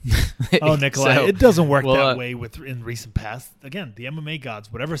 Nick. Oh, Nikolai, it doesn't work that way in recent past. Again, the MMA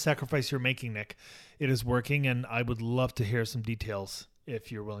gods, whatever sacrifice you're making, Nick, it is working, and I would love to hear some details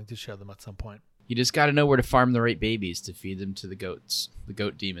if you're willing to share them at some point. You just got to know where to farm the right babies to feed them to the goats, the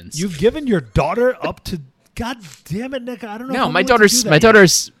goat demons. You've given your daughter up to... God damn it, Nick! I don't know. No, my daughter's 7.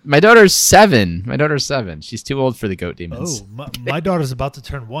 My daughter's 7. She's too old for the goat demons. Oh, my daughter's about to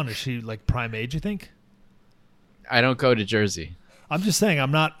turn 1. Is she like prime age? You think? I don't go to Jersey. I'm just saying.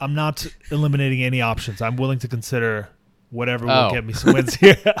 I'm not eliminating any options. I'm willing to consider whatever will get me some wins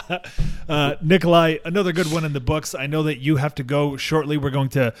here. Nikolai, another good one in the books. I know that you have to go shortly. We're going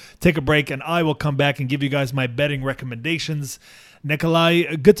to take a break, and I will come back and give you guys my betting recommendations.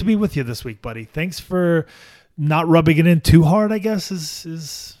 Nikolai, good to be with you this week, buddy. Thanks for not rubbing it in too hard, I guess,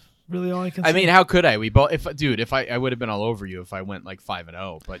 is really all I can say. I mean, how could I? I would have been all over you if I went like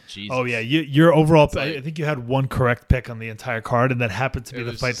 5-0, but Jesus. Oh, yeah. Your overall, I think you had one correct pick on the entire card, and that happened to be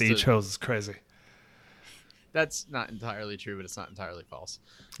the fight that you chose. It's crazy. That's not entirely true, but it's not entirely false.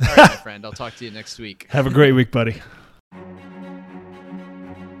 All right, my friend. I'll talk to you next week. Have a great week, buddy.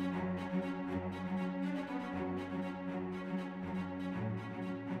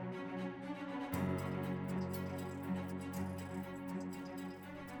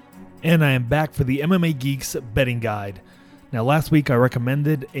 And I am back for the MMA Geeks Betting Guide. Now, last week I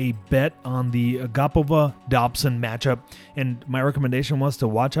recommended a bet on the Agapova-Dobson matchup, and my recommendation was to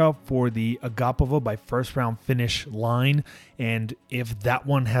watch out for the Agapova by first round finish line, and if that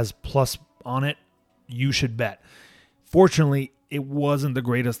one has plus on it, you should bet. Fortunately, it wasn't the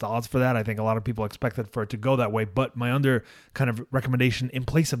greatest odds for that. I think a lot of people expected for it to go that way, but my other kind of recommendation in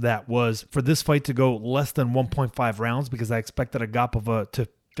place of that was for this fight to go less than 1.5 rounds because I expected Agapova to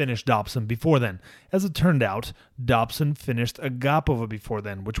finish Dobson before then. As it turned out, Dobson finished Agapova before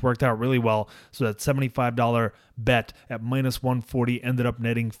then, which worked out really well. So that $75 bet at minus 140 ended up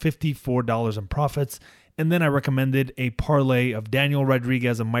netting $54 in profits. And then I recommended a parlay of Daniel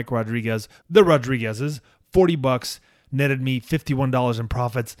Rodriguez and Mike Rodriguez, the Rodriguezes, $40, netted me $51 in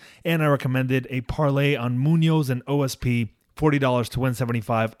profits. And I recommended a parlay on Munhoz and OSP, $40 to win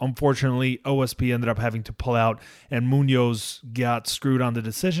 $75. Unfortunately, OSP ended up having to pull out, and Munhoz got screwed on the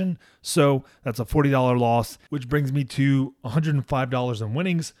decision. So that's a $40 loss, which brings me to $105 in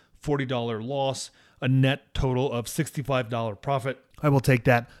winnings, $40 loss, a net total of $65 profit. I will take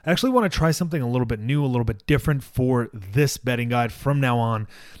that. I actually want to try something a little bit new, a little bit different for this betting guide from now on.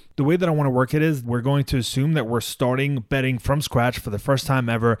 The way that I want to work it is we're going to assume that we're starting betting from scratch for the first time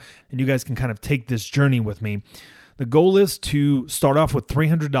ever, and you guys can kind of take this journey with me. The goal is to start off with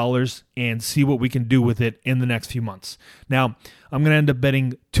 $300 and see what we can do with it in the next few months. Now, I'm going to end up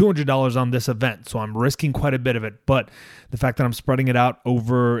betting $200 on this event, so I'm risking quite a bit of it, but the fact that I'm spreading it out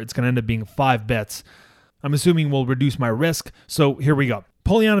over, it's going to end up being 5 bets, I'm assuming will reduce my risk, so here we go.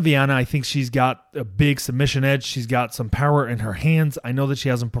 Polyana Viana, I think she's got a big submission edge. She's got some power in her hands. I know that she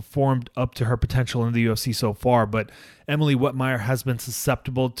hasn't performed up to her potential in the UFC so far, but Emily Whitmire has been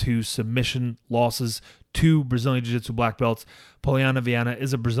susceptible to submission losses to Brazilian Jiu-Jitsu black belts. Polyana Viana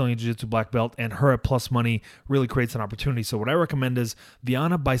is a Brazilian Jiu-Jitsu black belt, and her at plus money really creates an opportunity. So what I recommend is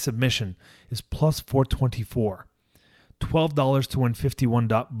Viana by submission is plus 424. $12 to win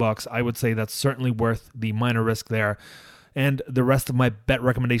 $51. I would say that's certainly worth the minor risk there. And the rest of my bet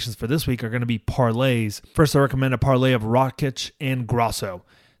recommendations for this week are going to be parlays. First, I recommend a parlay of Rakic and Grasso.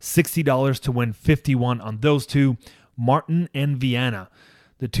 $60 to win $51 on those two. Martin and Viana,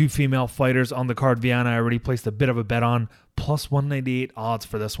 the two female fighters on the card. Viana, I already placed a bit of a bet on. Plus 198 odds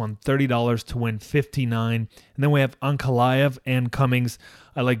for this one. $30 to win $59. And then we have Ankalaev and Cummings.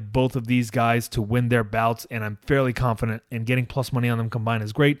 I like both of these guys to win their bouts, and I'm fairly confident in getting plus money on them combined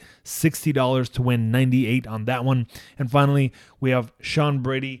is great. $60 to win $98 on that one. And finally, we have Sean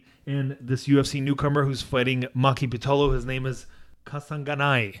Brady and this UFC newcomer who's fighting Maki Pitolo. His name is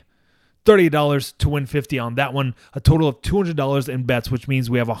Kasanganay. $30 to win $50 on that one. A total of $200 in bets, which means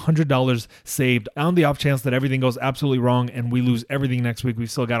we have $100 saved. On the off chance that everything goes absolutely wrong and we lose everything next week,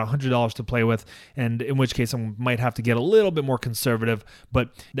 we've still got $100 to play with, and in which case I might have to get a little bit more conservative, but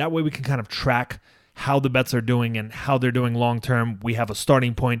that way we can kind of track how the bets are doing and how they're doing long term. We have a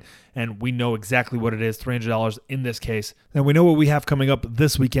starting point and we know exactly what it is, $300 in this case. And we know what we have coming up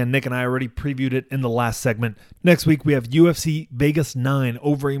this weekend. Nick and I already previewed it in the last segment. Next week we have UFC Vegas 9,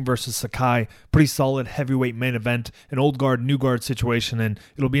 Overeem versus Sakai. Pretty solid heavyweight main event, an old guard, new guard situation, and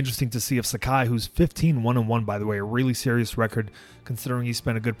it'll be interesting to see if Sakai, who's 15-1-1 by the way, a really serious record considering he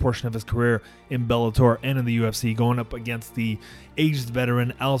spent a good portion of his career in Bellator and in the UFC, going up against the aged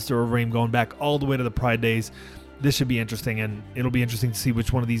veteran Alistair Overeem, going back all the way to the Pride days. This should be interesting, and it'll be interesting to see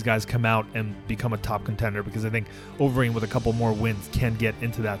which one of these guys come out and become a top contender, because I think Overeem with a couple more wins can get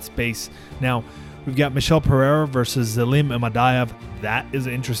into that space. Now, we've got Michel Pereira versus Zelim Imadaev. That is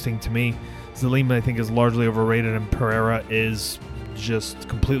interesting to me. Zelim, I think, is largely overrated, and Pereira is just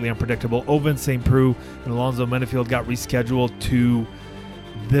completely unpredictable. Ovince St. Preux and Alonzo Menefield got rescheduled to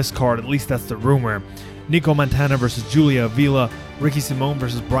this card. At least that's the rumor. Nico Montana versus Julia Avila. Ricky Simone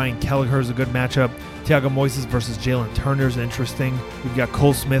versus Brian Kelleher is a good matchup. Thiago Moises versus Jalen Turner is interesting. We've got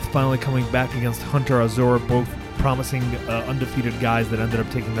Cole Smith finally coming back against Hunter Azor, both promising undefeated guys that ended up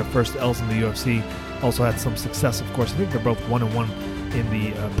taking their first L's in the UFC. Also had some success, of course. I think they're both 1-1 in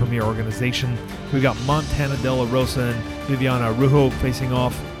the Premier organization. We've got Montana De La Rosa and Viviana Rujo facing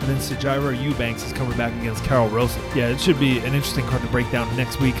off, and then Sajira Eubanks is coming back against Carol Rosa. Yeah, it should be an interesting card to break down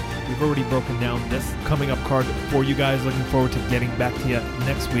next week. We've already broken down this coming up card for you guys. Looking forward to getting back to you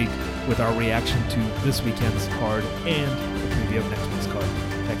next week with our reaction to this weekend's card and the preview of next week's card.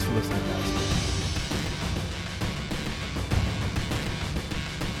 Thanks for listening, guys.